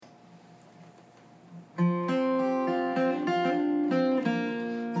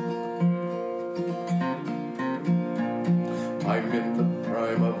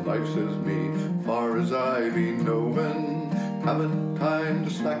twice as me, far as I be knowin'. Haven't time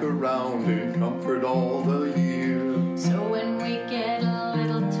to snack around in comfort all the year. So when we get a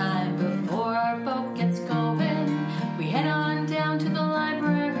little time before our boat gets going, we head on down to the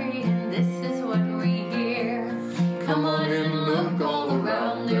library, and this is what we hear. Come on in, look all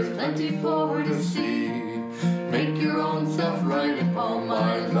around, there's plenty for to see. Make your own self right at home,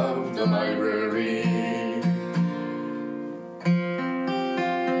 I love the library.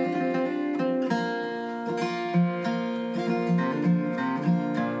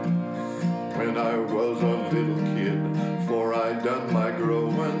 When I was a little kid, for I'd done my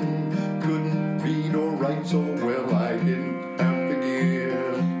growing, couldn't read or write so well, I didn't have the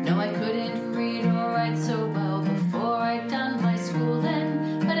gear. No, I couldn't read or write so well before I'd done my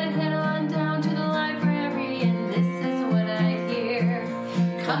schooling, but I'd head on down to the library, and this is what I'd hear.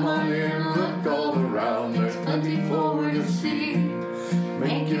 Come on in, look all around, there's plenty for to see.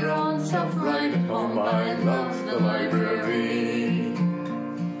 Make your own self right at home, I love the library.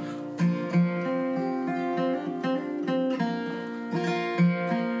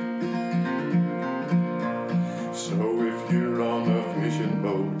 So if you're on a fishing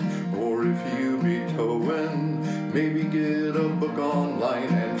boat, or if you be towing, maybe get a book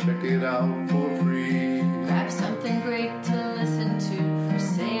online and check it out for free. Grab something great to listen to for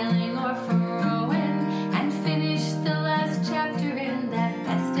sailing or for rowing, and finish the last chapter in that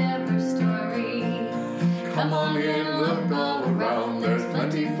best ever story. Come on in, look all around, there's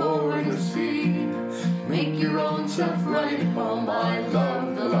plenty for to see. Make your own self right at home, I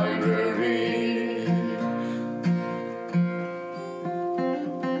love the library.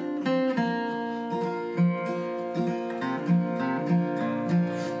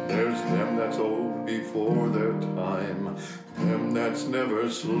 There's them that's old before their time, them that's never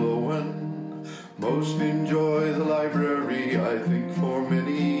slowin'. Most enjoy the library, I think, for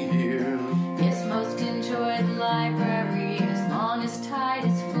many years. Yes, most enjoy the library as long as tide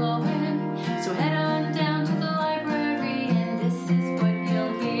is flowing. So head on down to the library, and this is what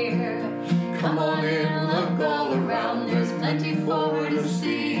you'll hear. Come on in, look all around, there's plenty for to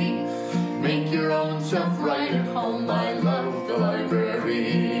see. Make your own self right at home, I love the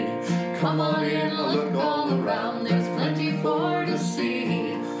library. Come on in, look all around, there's plenty for to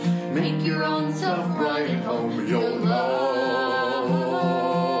see. Make your own self right at home, you'll love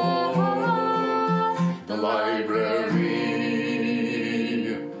the library.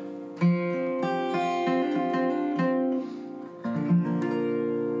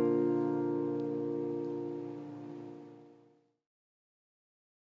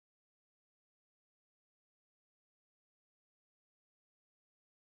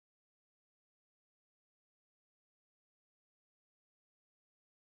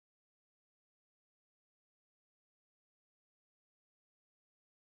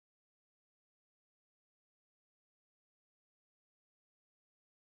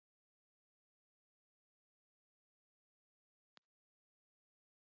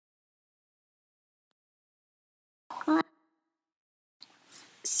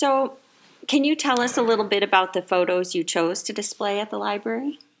 So, can you tell us a little bit about the photos you chose to display at the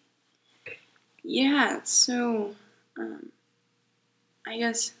library? Yeah, so I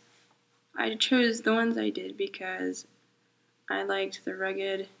guess I chose the ones I did because I liked the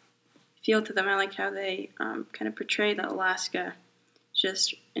rugged feel to them. I liked how they kind of portrayed Alaska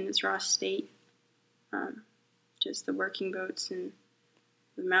just in its raw state. Just the working boats and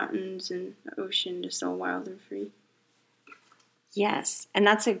the mountains and the ocean, just all wild and free. Yes, and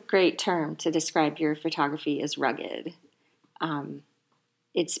that's a great term to describe your photography as rugged.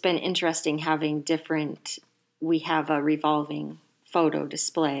 It's been interesting having we have a revolving photo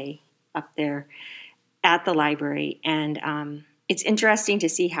display up there at the library, and it's interesting to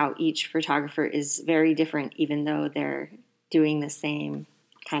see how each photographer is very different, even though they're doing the same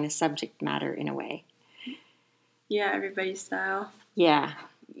kind of subject matter in a way. Yeah, everybody's style. Yeah,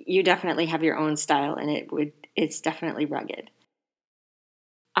 you definitely have your own style, and it's definitely rugged.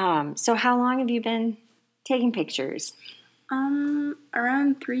 So how long have you been taking pictures?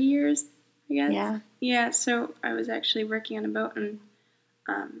 Around 3 years, I guess. Yeah. Yeah, so I was actually working on a boat, and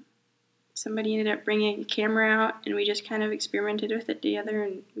somebody ended up bringing a camera out, and we just kind of experimented with it together,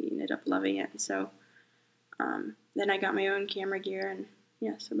 and we ended up loving it. And so then I got my own camera gear, and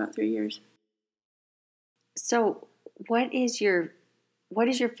yeah, so about 3 years. So what is your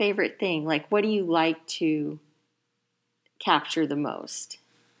favorite thing? Like, what do you like to capture the most?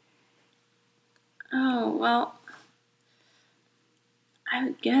 Oh, well, I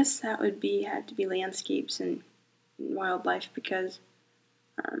would guess that had to be landscapes and wildlife, because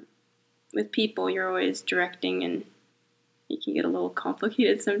with people you're always directing and it can get a little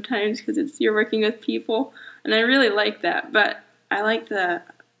complicated sometimes because you're working with people, and I really like that. But I like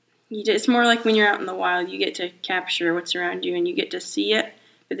it's more like when you're out in the wild, you get to capture what's around you and you get to see it,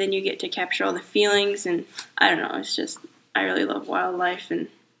 but then you get to capture all the feelings, and I don't know, it's just, I really love wildlife and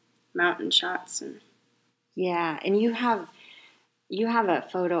mountain shots. And yeah, and you have a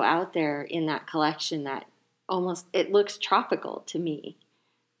photo out there in that collection that almost, it looks tropical to me.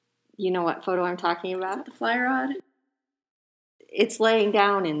 You know what photo I'm talking about? The fly rod. It's laying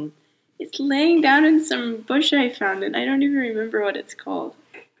down in some bush I found, and I don't even remember what it's called.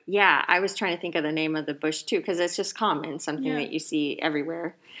 Yeah, I was trying to think of the name of the bush too, because it's just common, something that you see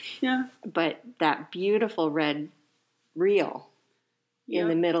everywhere. Yeah. But that beautiful red reel in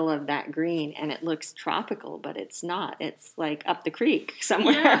the middle of that green, and it looks tropical, but it's not. It's like up the creek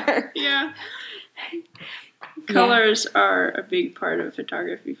somewhere. Yeah. Colors are a big part of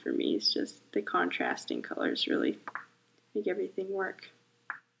photography for me. It's just the contrasting colors really make everything work.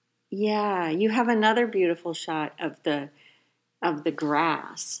 Yeah, you have another beautiful shot of the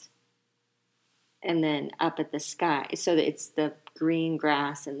grass, and then up at the sky. So that it's the green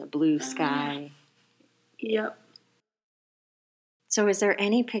grass and the blue sky. Yep. So is there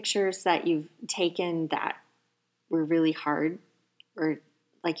any pictures that you've taken that were really hard, or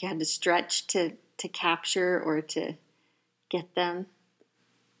like you had to stretch to capture or to get them?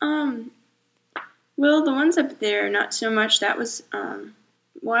 Well, the ones up there, not so much. That was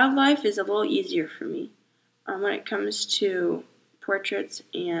wildlife is a little easier for me when it comes to portraits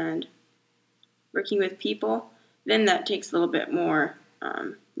and working with people. Then that takes a little bit more,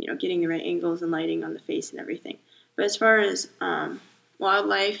 getting the right angles and lighting on the face and everything. But as far as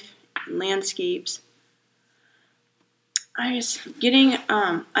wildlife and landscapes, I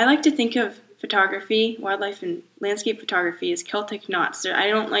like to think of photography, wildlife and landscape photography as Celtic knots. I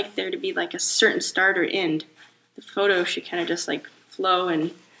don't like there to be like a certain start or end. The photo should kind of just like flow,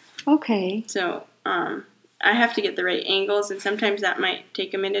 and okay. So I have to get the right angles, and sometimes that might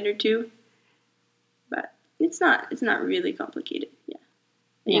take a minute or two. But it's not really complicated. Yeah.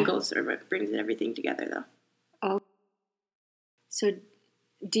 The angles are what brings everything together, though. Oh. So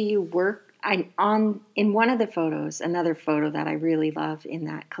do you work in one of the photos, another photo that I really love in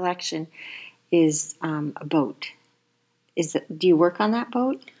that collection is a boat. Do you work on that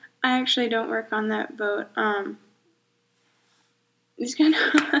boat? I actually don't work on that boat. It's kind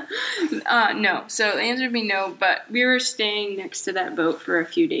of no. So the answer would be no. But we were staying next to that boat for a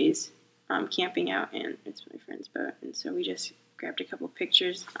few days, camping out, and it's my friend's boat, and so we just grabbed a couple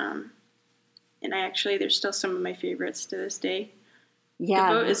pictures. And there's still some of my favorites to this day.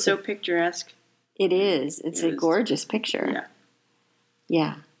 Yeah, the boat is so picturesque. It is. It's a gorgeous picture. Yeah.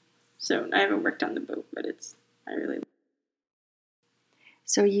 Yeah. So I haven't worked on the boat, but I really.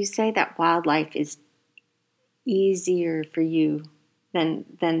 So you say that wildlife is easier for you than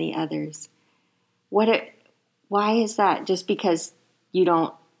the others. Why is that? Just because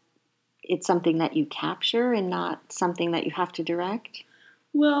it's something that you capture and not something that you have to direct?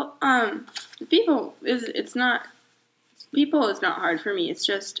 Well, people is not hard for me. It's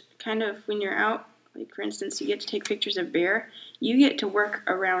just kind of when you're out, like for instance, you get to take pictures of bear. You get to work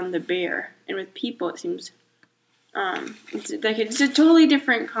around the bear, and with people, it seems it's a totally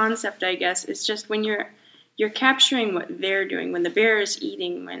different concept. I guess it's just when you're capturing what they're doing, when the bear is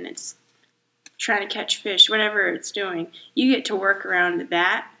eating, when it's trying to catch fish, whatever it's doing, you get to work around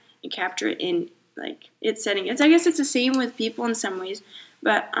that and capture it in like its setting. I guess it's the same with people in some ways,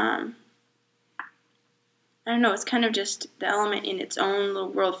 but I don't know, it's kind of just the element in its own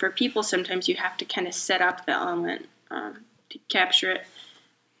little world. For people, sometimes you have to kind of set up the element to capture it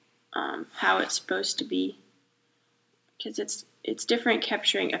how it's supposed to be. Because it's different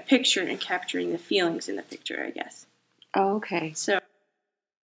capturing a picture and capturing the feelings in the picture, I guess. Oh, okay.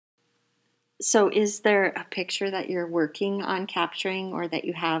 So is there a picture that you're working on capturing or that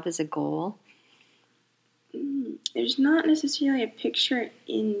you have as a goal? There's not necessarily a picture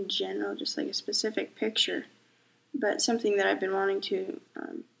in general, just like a specific picture. But something that I've been wanting to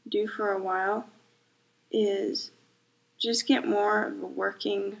do for a while is just get more of a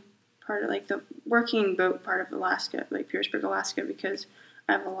working part of, like the working boat part of Alaska, like Pearisburg, Alaska, because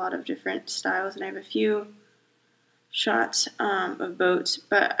I have a lot of different styles and I have a few shots of boats,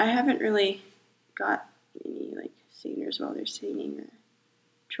 but I haven't really got any like seiners while they're seining or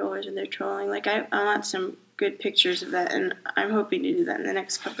trollers when they're trolling. Like I want some good pictures of that, and I'm hoping to do that in the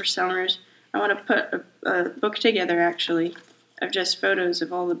next couple of summers. I want to put a book together, actually, of just photos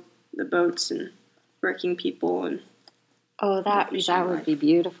of all the boats and working people. And oh, that would be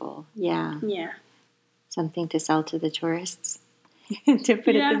beautiful. Yeah. Yeah. Something to sell to the tourists. to put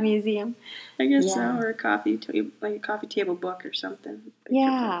at Yeah. the museum. I guess Yeah. so, or a coffee table book or something.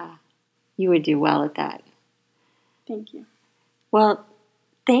 Yeah. You would do well at that. Thank you. Well,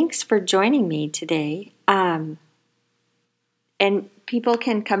 thanks for joining me today. And people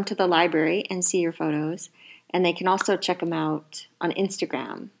can come to the library and see your photos, and they can also check them out on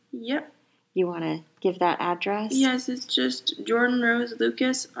Instagram. Yep. You want to give that address? Yes, it's just Jordan Rose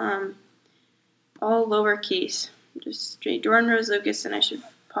Lucas, all lowercase. Just straight Jordan Rose Lucas, and I should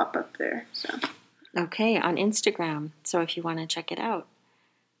pop up there. So. Okay, on Instagram. So if you want to check it out.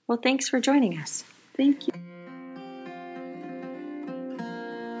 Well, thanks for joining us. Thank you.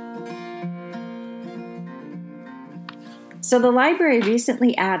 So the library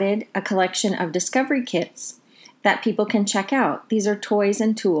recently added a collection of discovery kits that people can check out. These are toys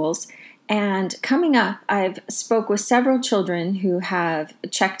and tools. And coming up, I've spoke with several children who have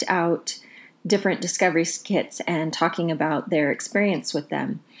checked out different discovery kits and talking about their experience with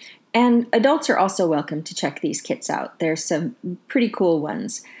them. And adults are also welcome to check these kits out. There's some pretty cool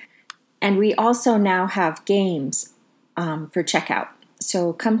ones. And we also now have games for checkout.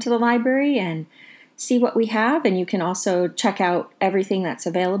 So come to the library and see what we have, and you can also check out everything that's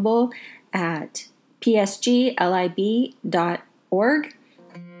available at psglib.org.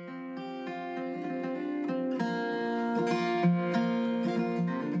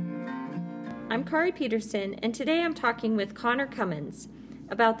 I'm Kari Peterson, and today I'm talking with Connor Cummins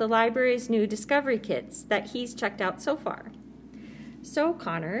about the library's new discovery kits that he's checked out so far. So,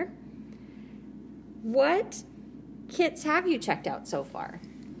 Connor, what kits have you checked out so far?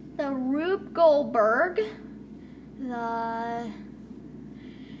 The Rube Goldberg, the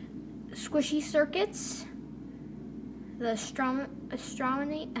Squishy Circuits, the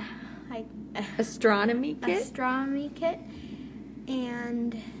astronomy kit,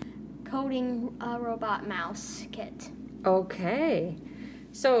 and Coding a Robot Mouse kit. Okay,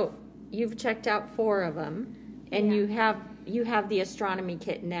 so you've checked out 4 of them, and Yeah. you have the astronomy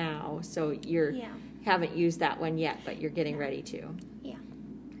kit now, so you're Yeah. haven't used that one yet, but you're getting ready to. Yeah.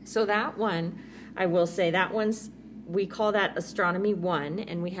 So that one, I will say that we call that Astronomy 1,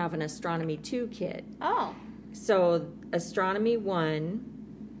 and we have an Astronomy 2 kit. Oh. So Astronomy 1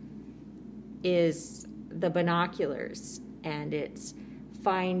 is the binoculars, and it's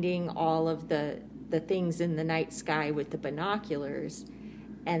finding all of the things in the night sky with the binoculars.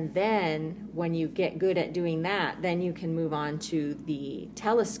 And then when you get good at doing that, then you can move on to the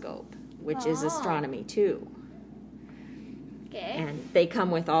telescope, which is Oh. Astronomy 2. Okay. And they come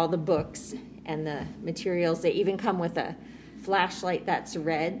with all the books and the materials. They even come with a flashlight that's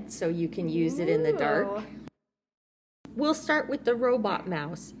red, so you can use it in the dark. Ooh. We'll start with the robot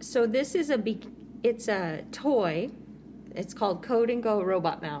mouse. So this is it's a toy. It's called Code and Go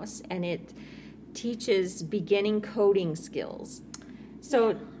Robot Mouse, and it teaches beginning coding skills.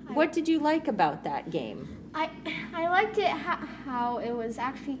 So what did you like about that game? I liked it how it was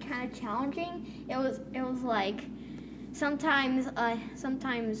actually kind of challenging. It was like sometimes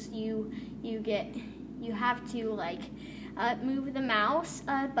you have to like move the mouse,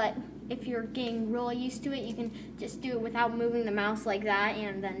 but if you're getting really used to it, you can just do it without moving the mouse like that,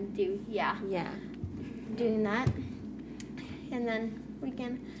 and then doing that, and then we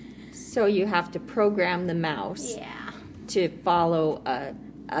can. So you have to program the mouse to follow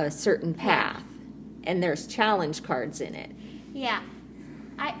a certain path, and there's challenge cards in it. Yeah.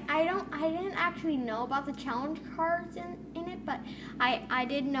 I didn't actually know about the challenge cards in it, but I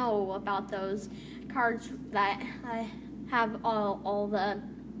did know about those cards that have all the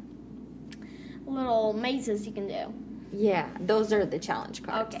little mazes you can do. Yeah, those are the challenge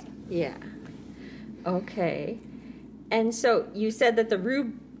cards. Okay. Yeah. Okay. And so you said that the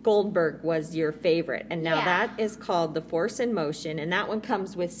Rube Goldberg was your favorite, and now that is called The Force in Motion, and that one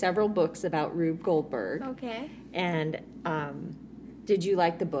comes with several books about Rube Goldberg. Okay. And did you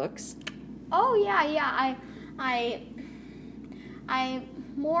like the books? Oh yeah. I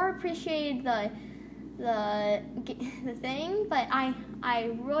more appreciated the thing, but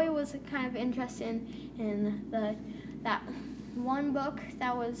I really was kind of interested in that one book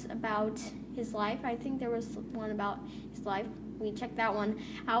that was about his life. I think there was one about his life. We checked that one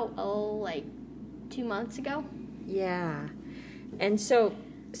out like 2 months ago. Yeah. And so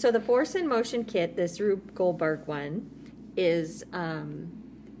the Force in Motion kit, this Rube Goldberg one, is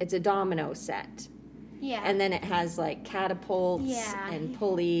it's a domino set. Yeah. And then it has like catapults and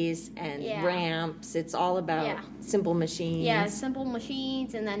pulleys and ramps. It's all about simple machines. Yeah, simple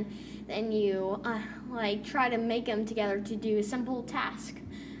machines, and then you like try to make them together to do a simple task.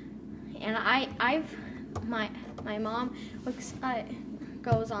 And my mom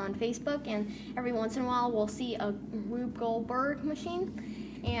goes on Facebook, and every once in a while we'll see a Rube Goldberg machine,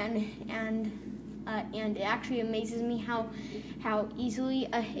 and it actually amazes me how easily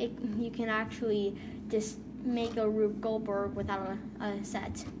you can actually just make a Rube Goldberg without a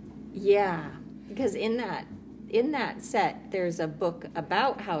set. Yeah, because in that set, there's a book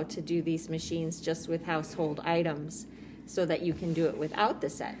about how to do these machines just with household items, so that you can do it without the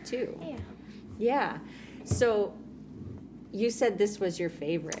set too. Yeah. Yeah. So you said this was your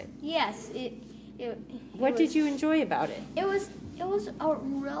favorite. Yes. What did you enjoy about it? It was a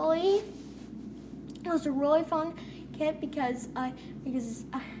really fun kit because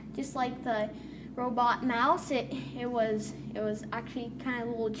just like the robot mouse, it was actually kind of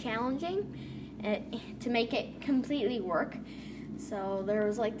a little challenging to make it completely work. So there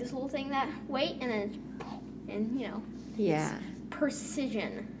was like this little thing that Yeah.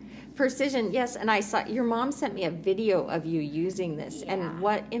 Precision. Precision, yes. And I saw your mom sent me a video of you using this, Yeah. and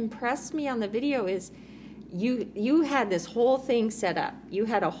what impressed me on the video is you had this whole thing set up. You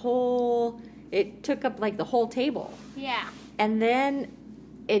had it took up like the whole table. Yeah. And then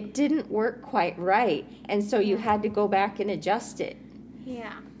it didn't work quite right, and so you had to go back and adjust it.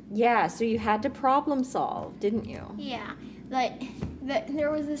 Yeah. Yeah, so you had to problem solve, didn't you? Yeah.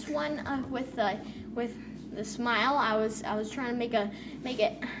 There was this one with the smile. I was trying to make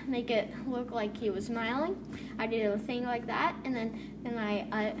it look like he was smiling. I did a thing like that, and then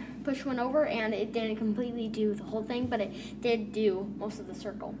I pushed one over, and it didn't completely do the whole thing, but it did do most of the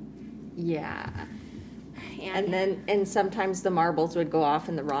circle. Yeah. And sometimes the marbles would go off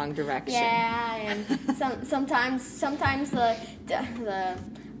in the wrong direction. Yeah, and sometimes the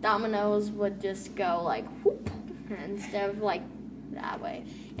dominoes would just go like whoop instead of like that way,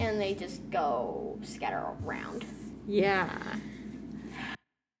 and they just go scatter around. Yeah.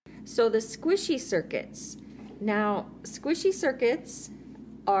 So the squishy circuits. Now, squishy circuits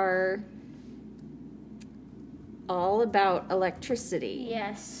are all about electricity.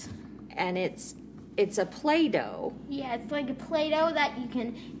 Yes. And it's a Play-Doh. Yeah, it's like a Play-Doh that you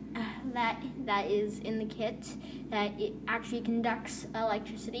can that is in the kit that it actually conducts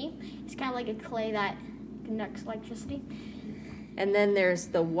electricity. It's kind of like a clay that conducts electricity. And then there's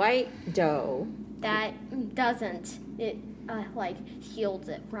the white dough. That doesn't. It like shields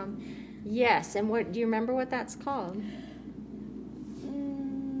it from. Yes, and what do you remember what that's called?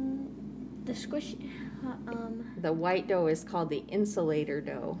 The squish. The white dough is called the insulator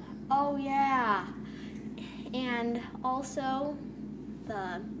dough. Oh yeah, and also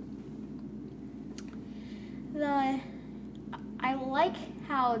I like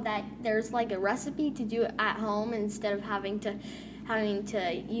how that there's like a recipe to do it at home instead of having to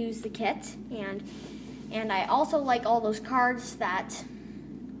use the kit, and I also like all those cards that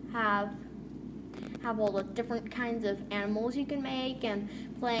have all the different kinds of animals you can make and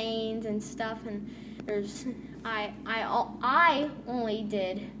planes and stuff, and there's I only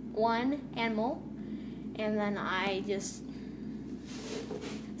did one animal, and then I just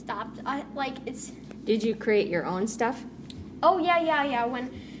stopped. Did you create your own stuff? Oh yeah.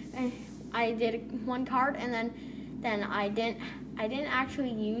 When I did one card, and then I didn't actually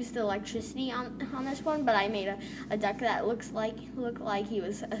use the electricity on this one, but I made a duck that looked like he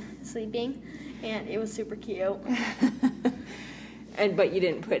was sleeping, and it was super cute. But you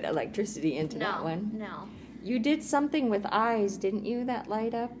didn't put electricity into that one? No. You did something with eyes, didn't you, that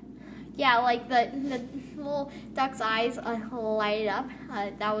light up? Yeah, like the little duck's eyes light up.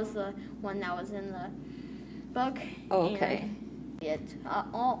 That was the one that was in the book. Oh, okay. And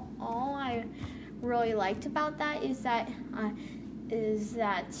all I really liked about that is that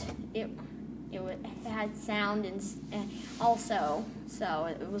it had sound and also, so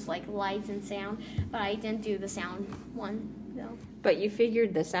it was like lights and sound. But I didn't do the sound one though. But you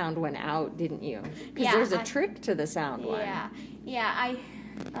figured the sound one out, didn't you? Because there's a trick to the sound one. Yeah.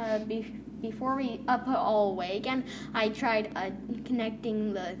 Before we put all away again, I tried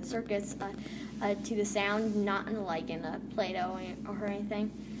connecting the circuits to the sound, not like in a Play-Doh or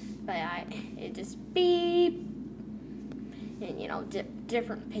anything, but it just beep, and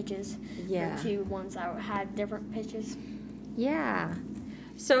different pitches. Yeah. The two ones that had different pitches. Yeah.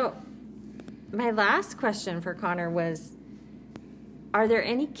 So my last question for Connor was, are there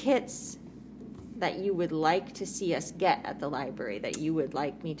any kits that you would like to see us get at the library that you would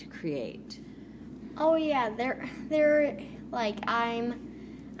like me to create? Oh yeah, they're like I'm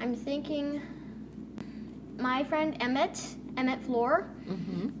thinking my friend Emmett Floor.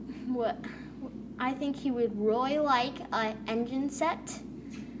 Mm-hmm. I think he would really like an engine set,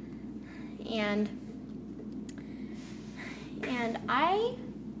 and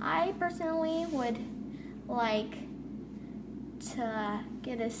I personally would like to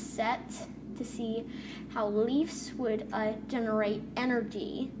get a set to see how leaves would generate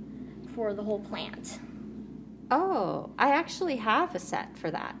energy for the whole plant. Oh, I actually have a set for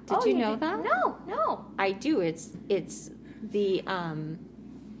that. Did you know that? No. I do. It's the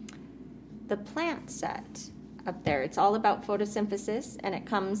plant set up there. It's all about photosynthesis, and it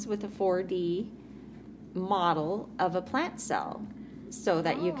comes with a 4D model of a plant cell so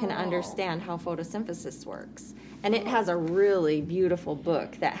that you can understand how photosynthesis works. And it has a really beautiful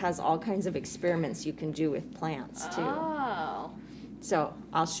book that has all kinds of experiments you can do with plants too. Oh. So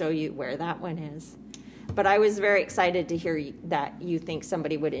I'll show you where that one is. But I was very excited to hear that you think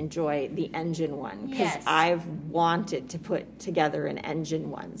somebody would enjoy the engine one, because Yes. I've wanted to put together an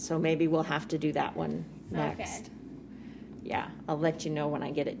engine one. So maybe we'll have to do that one next. Okay. Yeah, I'll let you know when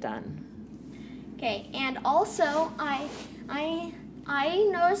I get it done. Okay, and also I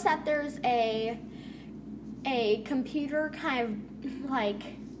noticed that there's a computer kind of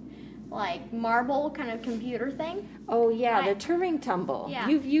like marble kind of computer thing. Oh yeah, the Turing tumble. Yeah.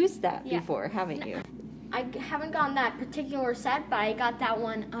 You've used that Yeah. before, haven't you? I haven't gotten that particular set, but I got that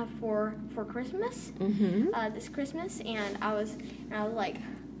one for Christmas. Mm-hmm. This Christmas, and I was like,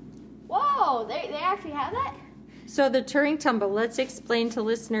 whoa, they actually have that? So the Turing tumble, let's explain to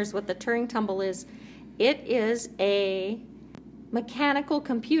listeners what the Turing tumble is. It is a mechanical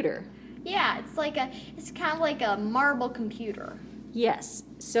computer. Yeah, it's kind of like a marble computer. Yes.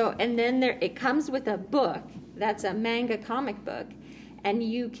 So, and then it comes with a book. That's a manga comic book. And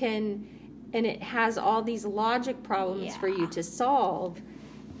it has all these logic problems for you to solve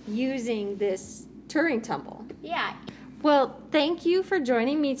using this Turing tumble. Yeah. Well, thank you for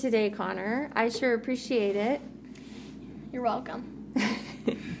joining me today, Connor. I sure appreciate it. You're welcome.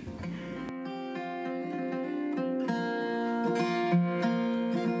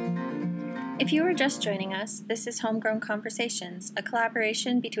 If you are just joining us, this is Homegrown Conversations, a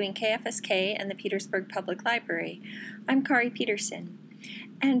collaboration between KFSK and the Petersburg Public Library. I'm Kari Peterson,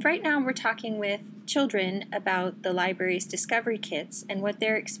 and right now we're talking with children about the library's Discovery Kits and what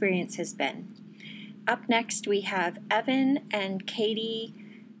their experience has been. Up next, we have Evan and Katie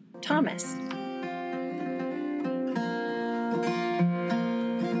Thomas.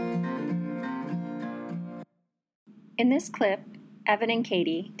 In this clip, Evan and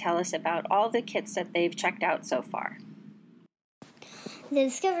Katie tell us about all the kits that they've checked out so far. The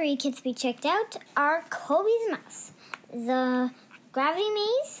Discovery Kits we checked out are Colby's Mouse, the Gravity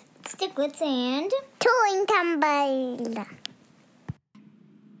Maze, Sticklets, and Turing Tumble.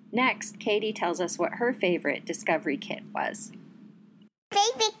 Next, Katie tells us what her favorite Discovery Kit was.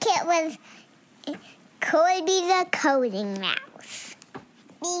 Favorite kit was Colby the Coding Mouse,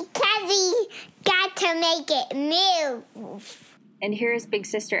 because he got to make it move. And here's Big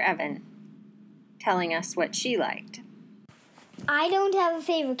Sister Evan telling us what she liked. I don't have a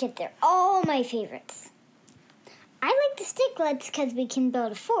favorite kit. They're all my favorites. I like the Sticklets because we can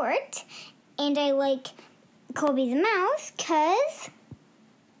build a fort. And I like Colby the Mouse because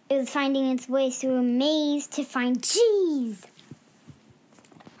it was finding its way through a maze to find cheese.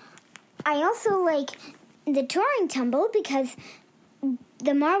 I also like the Turing Tumble because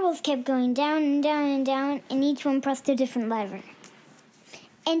the marbles kept going down and down and down, and each one pressed a different lever.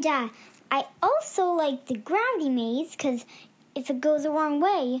 And I also like the Gravity Maze because if it goes the wrong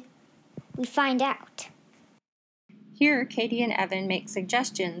way, we find out. Here, Katie and Evan make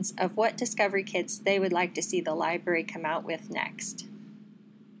suggestions of what Discovery Kits they would like to see the library come out with next.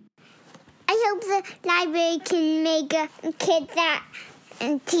 I hope the library can make a kit that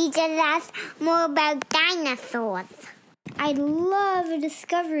teaches us more about dinosaurs. I'd love a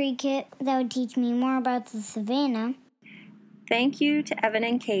Discovery Kit that would teach me more about the savannah. Thank you to Evan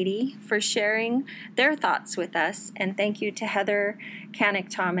and Katie for sharing their thoughts with us, and thank you to Heather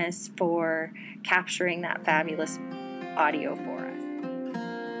Canick-Thomas for capturing that fabulous audio for us.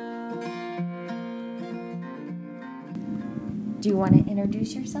 Do you want to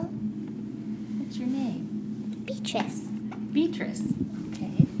introduce yourself? What's your name? Beatrice. Beatrice.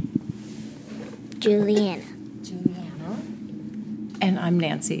 Okay. Juliana. Juliana. And I'm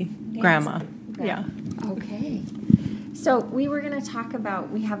Nancy, Grandma. Yeah. Okay. So we were going to talk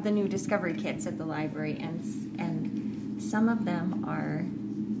about, we have the new Discovery Kits at the library, and some of them are,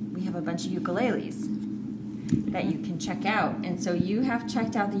 we have a bunch of ukuleles that you can check out. And so you have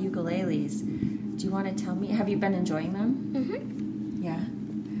checked out the ukuleles. Do you want to tell me, have you been enjoying them? Mm-hmm. Yeah?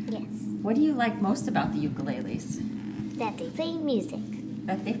 Yes. What do you like most about the ukuleles? That they play music.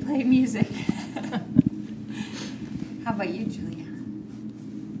 That they play music. How about you, Juliana?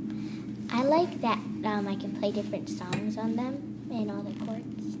 I like that I can play different songs on them and all the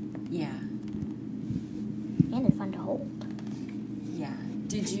chords. Yeah. And it's fun to hold.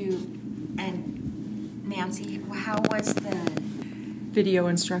 And Nancy, how was the Video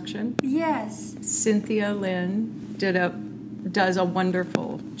instruction. Yes. Cynthia Lynn does a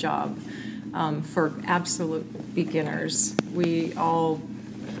wonderful job for absolute beginners. We all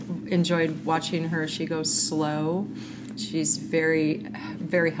enjoyed watching her. She goes slow. She's very,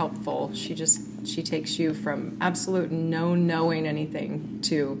 very helpful. She takes you from absolute no knowing anything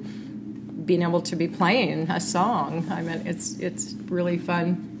to being able to be playing a song. I mean, it's really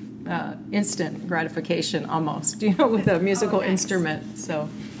fun. Instant gratification almost, with a musical instrument. So,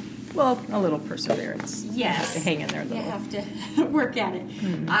 well, a little perseverance. Yes. You have to hang in there a little. You have to work at it.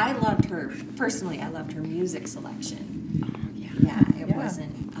 Mm-hmm. I loved her music selection.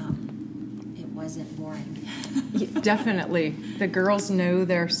 It wasn't boring. Definitely. The girls know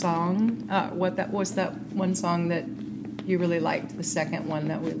their song. What was that one song that you really liked, the second one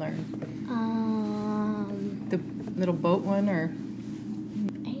that we learned? The little boat one, or?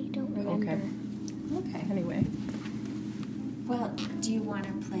 Okay. Anyway. Well, do you want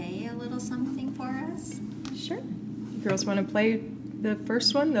to play a little something for us? Sure. You girls want to play the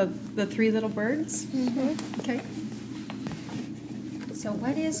first one, the Three Little Birds? Mm-hmm. Okay. So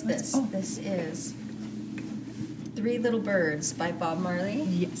what is this? This is Three Little Birds by Bob Marley?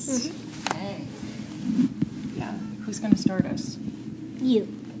 Yes. Mm-hmm. Okay. Yeah. Who's going to start us? You.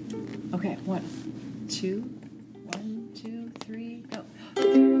 Okay. 1, 2. 1, 2, 3, go.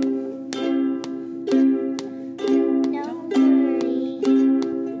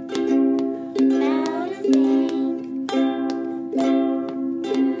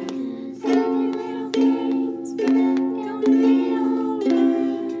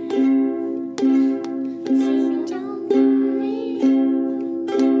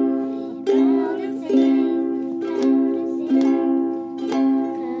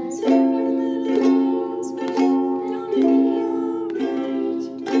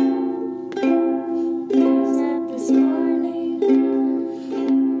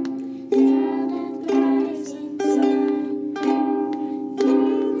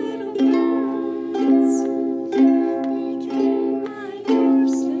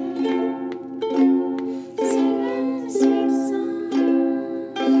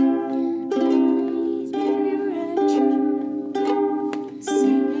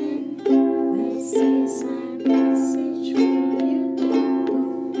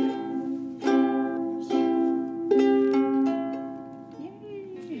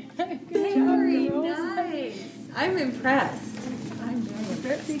 I'm impressed. I'm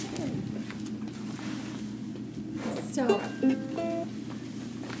very impressed. So,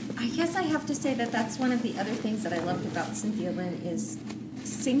 I guess I have to say that that's one of the other things that I loved about Cynthia Lynn is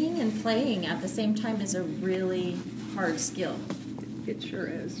singing and playing at the same time is a really hard skill. It sure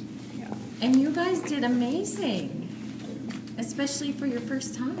is. Yeah. And you guys did amazing, especially for your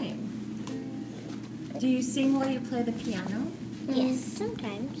first time. Do you sing while you play the piano? Yes,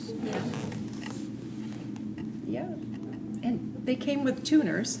 sometimes. Yeah. Yeah. And they came with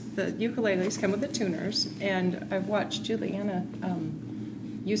tuners. The ukuleles come with the tuners. And I've watched Juliana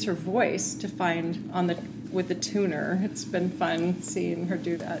use her voice to find with the tuner. It's been fun seeing her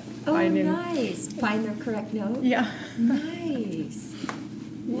do that. Oh, nice. Find the correct note? Yeah. Nice.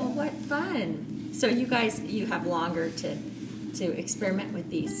 Well, what fun. So you have longer to experiment with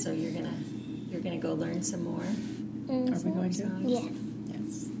these, so you're gonna go learn some more. Are we going to? Yeah.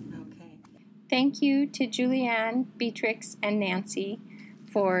 Yes. Okay. Thank you to Julianne, Beatrix, and Nancy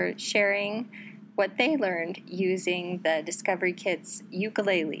for sharing what they learned using the Discovery Kids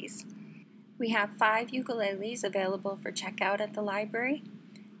ukuleles. We have 5 ukuleles available for checkout at the library.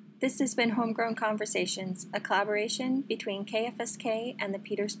 This has been Homegrown Conversations, a collaboration between KFSK and the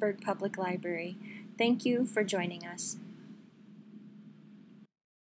Petersburg Public Library. Thank you for joining us.